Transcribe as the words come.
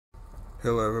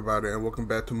Hello everybody and welcome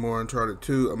back to more Uncharted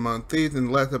 2 Among Thieves. In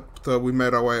the last episode we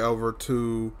made our way over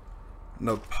to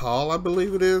Nepal, I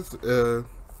believe it is,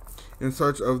 in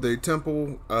search of the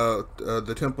temple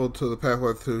to the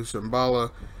pathway to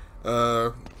Shambhala.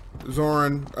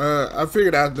 Zoran, I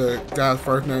figured out the guy's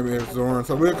first name is Zoran,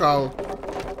 so we'll call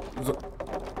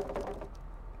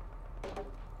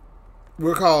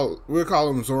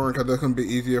him Zoran because that's going to be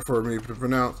easier for me to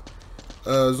pronounce.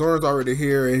 Zoran's already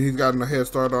here and he's gotten a head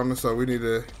start on us, so we need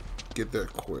to get there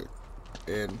quick.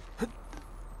 And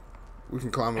we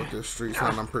can climb up this street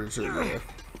sign, I'm pretty sure.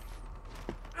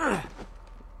 Yeah.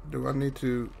 Do I need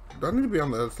to be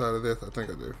on the other side of this? I think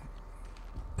I do.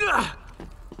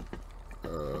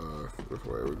 Which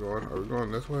way are we going? Are we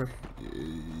going this way?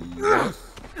 Yes.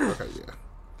 Okay, yeah.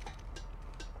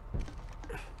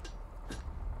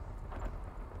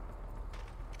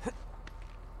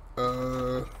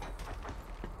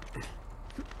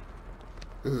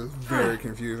 This is very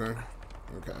confusing.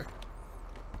 Okay.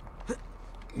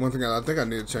 One thing I think I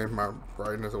need to change my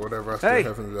brightness or whatever. I still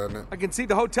haven't done it. I can see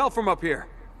the hotel from up here.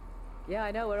 Yeah,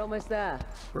 I know. We're almost there.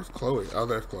 Where's Chloe? Oh,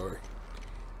 there's Chloe.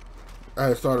 I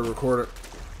had started recording.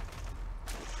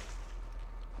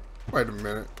 Wait a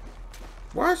minute.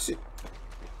 Why is she?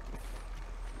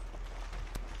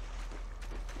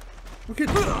 We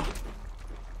could.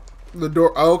 The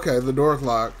door. Oh, okay, the door's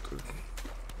locked.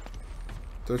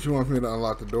 So she wants me to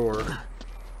unlock the door.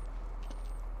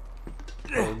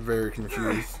 I'm very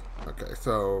confused. Okay,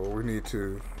 so we need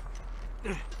to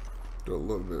do a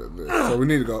little bit of this. So we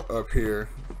need to go up here.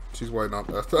 She's waiting on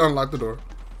us to unlock the door.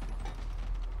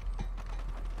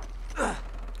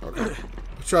 Okay,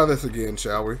 let's try this again,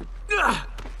 shall we?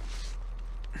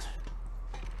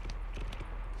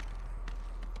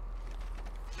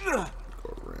 Go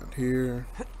around here.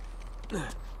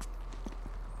 Let's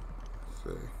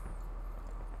see.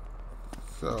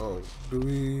 So, do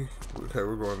we... Okay,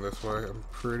 we're going this way, I'm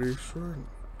pretty sure.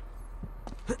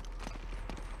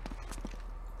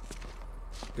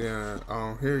 Then,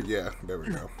 on here, yeah, there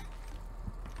we go.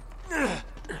 Then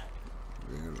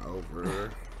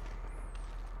over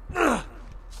there.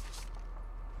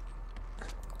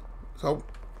 So,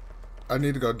 I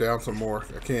need to go down some more.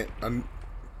 I can't...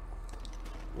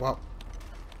 Well,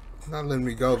 it's not letting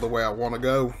me go the way I want to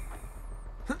go.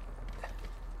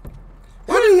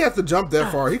 Why did he have to jump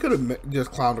that far? He could have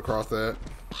just climbed across that.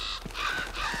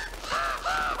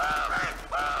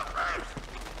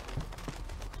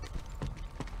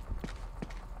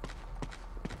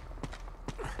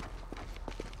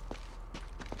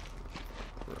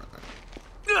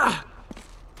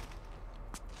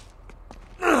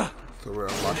 Right. So we're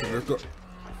unlocking this door.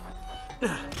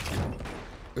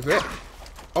 Is that?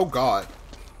 Oh God.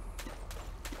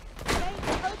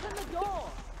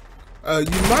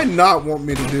 You might not want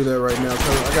me to do that right now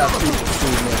because I got people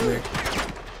shooting at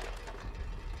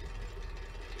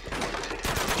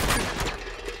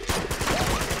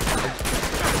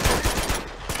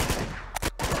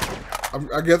me.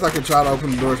 I guess I could try to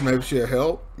open the doors. Maybe she'll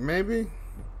help. Maybe.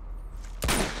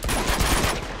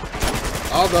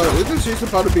 Although, isn't she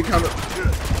supposed to be kind of...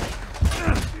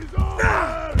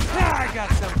 I got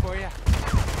some for you.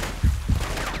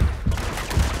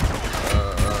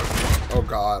 Oh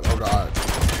God, oh God.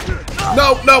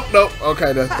 Nope, nope, nope.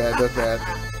 Okay, that's bad, that's bad.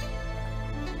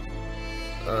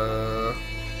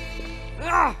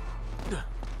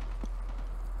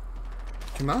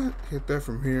 Can I hit that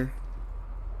from here?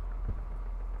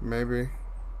 Maybe.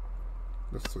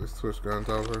 Let's switch guns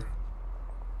over.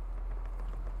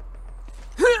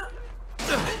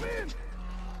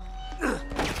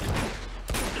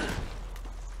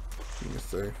 Let me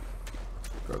see.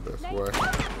 Go this way.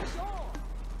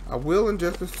 I will in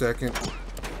just a second. Get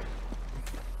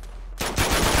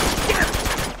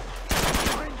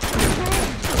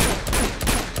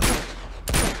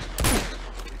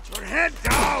your head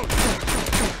down!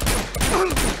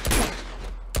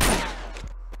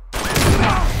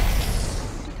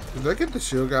 Did I get the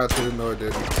shield guy too? No, I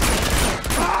didn't.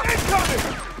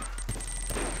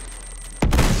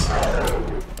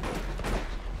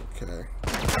 Okay.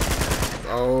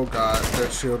 Oh God,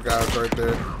 that shield guy's right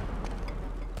there.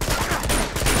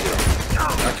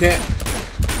 I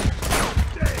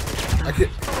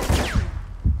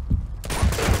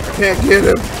can't get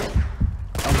him.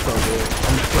 I'm so dead.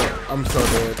 I'm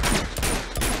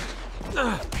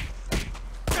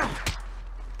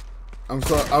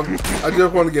so dead. I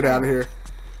just want to get out of here.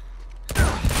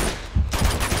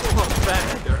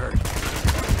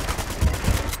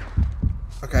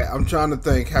 Okay, I'm trying to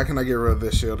think. How can I get rid of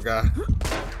this shield guy?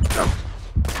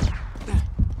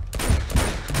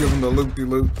 Give him the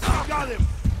loop-de-loop. Got him.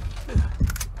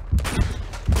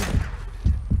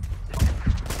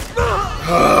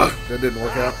 That didn't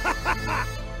work out.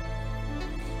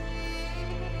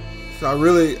 So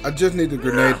I just need to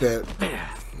grenade that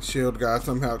shield guy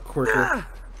somehow quicker.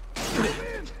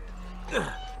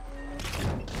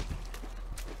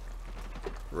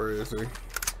 Where is he?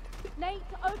 Nate,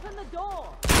 open the door.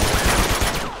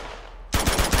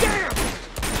 Damn!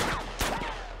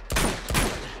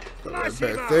 So right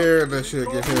back there, that should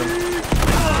get him.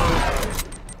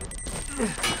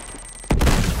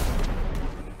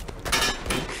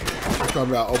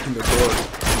 Talking about open the door.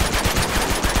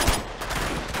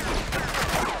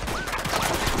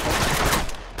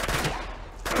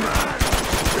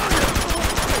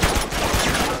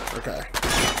 Okay.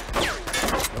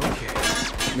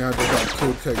 Now I just got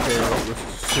two to take care of, which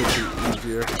should be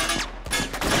easier.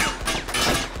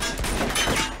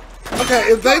 Okay,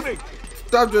 if they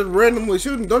stop just randomly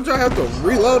shooting, don't y'all have to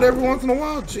reload every once in a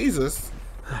while? Jesus.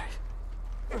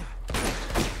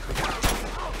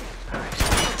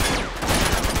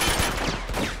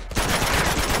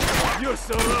 You're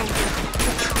surrounded.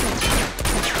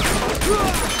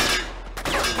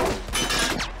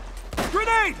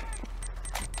 Grenade!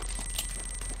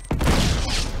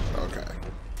 Okay.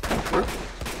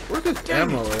 Where's this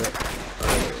ammo at?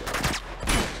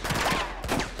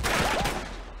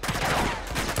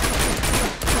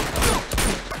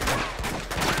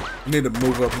 Need to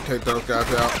move up and take those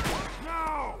guys out.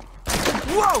 No!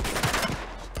 Whoa!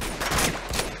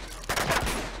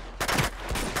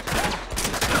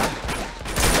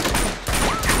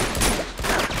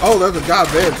 Oh, there's a guy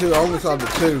there too. I only saw the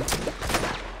two.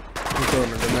 He's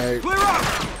throwing a grenade. Clear up!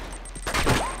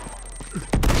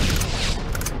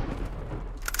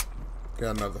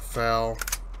 Got another foul.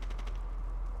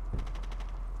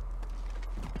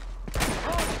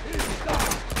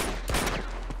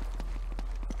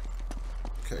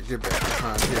 Okay, get back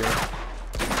behind here.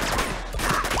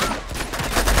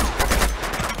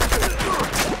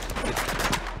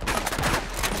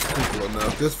 Simple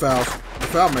enough. The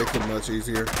foul makes it much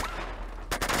easier.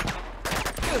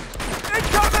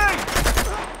 Incoming!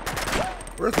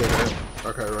 Where's it at?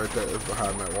 Okay, right there. It's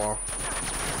behind that wall.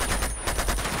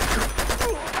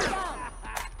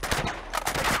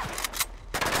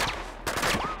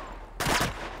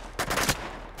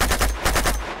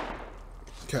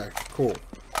 Okay, cool.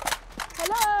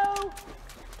 Hello?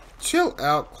 Chill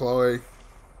out, Chloe.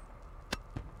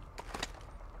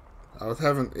 I was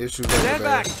having issues over Stand there.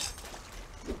 back!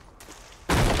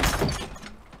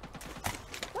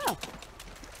 Well,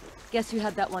 guess you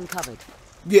had that one covered.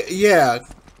 Yeah.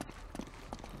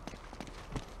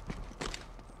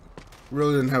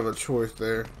 Really didn't have a choice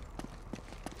there.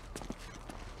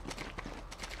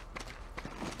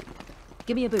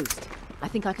 Give me a boost. I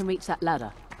think I can reach that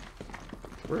ladder.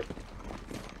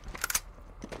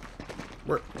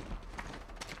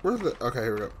 Where's the... Okay,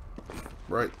 here we go.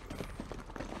 Right.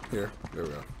 Here. There we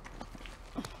go.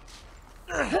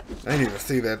 I didn't even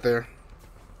see that there.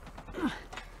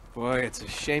 Boy, it's a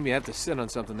shame you have to sit on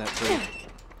something that big.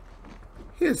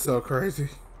 He is so crazy.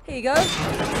 Here you go.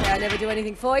 Say I never do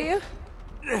anything for you.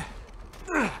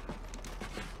 Alright,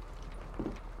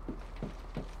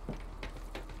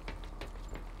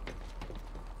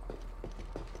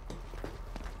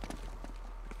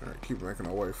 keep making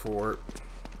our way forward.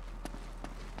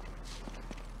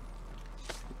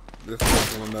 This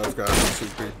is one of those guys that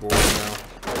shoot these boys now.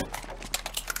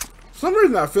 For some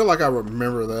reason I feel like I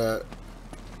remember that.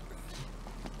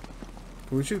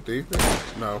 Can we shoot these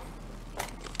things? No.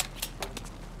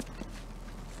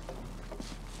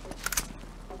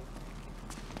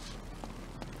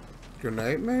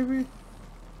 Grenade maybe?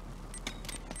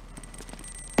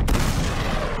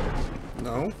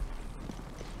 No.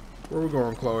 Where we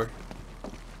going, Chloe?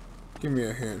 Give me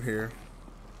a hint here.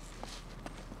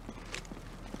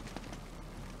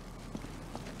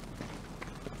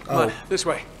 Come on, this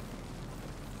way.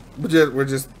 We're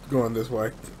just going this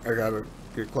way. I gotta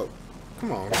get close.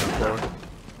 Come on, Chloe.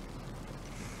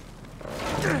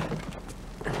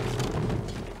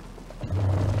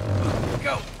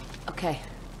 Go! Okay.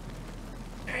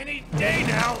 Any day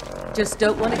now. Just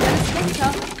don't want to get a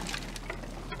stinker.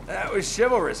 That was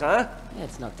chivalrous, huh? Yeah,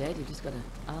 it's not dead. You just gotta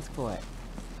ask for it.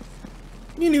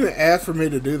 You didn't even ask for me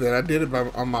to do that. I did it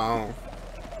on my own.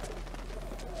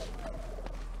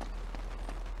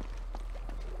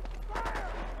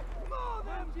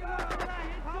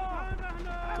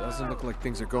 Doesn't look like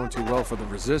things are going too well for the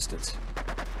resistance.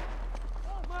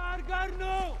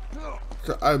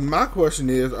 So my question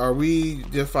is, are we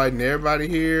just fighting everybody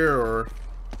here, or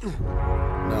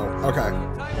no? Okay,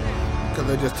 because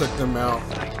they just took them out.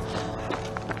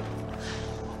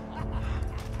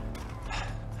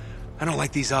 I don't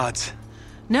like these odds.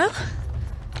 No?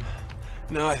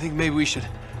 No, I think maybe we should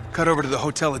cut over to the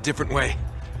hotel a different way.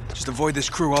 Just avoid this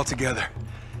crew altogether.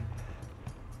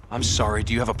 I'm sorry,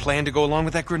 do you have a plan to go along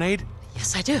with that grenade?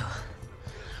 Yes, I do.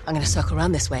 I'm gonna circle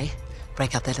around this way,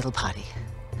 break up their little party.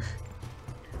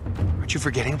 Aren't you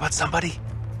forgetting about somebody?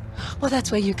 Well, that's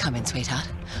where you come in, sweetheart.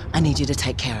 I need you to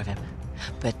take care of him.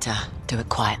 But, do it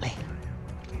quietly.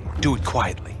 Do it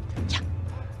quietly. Yeah.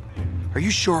 Are you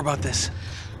sure about this?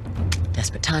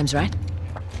 Desperate times, right?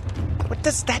 What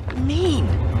does that mean?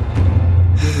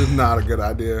 This is not a good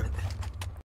idea.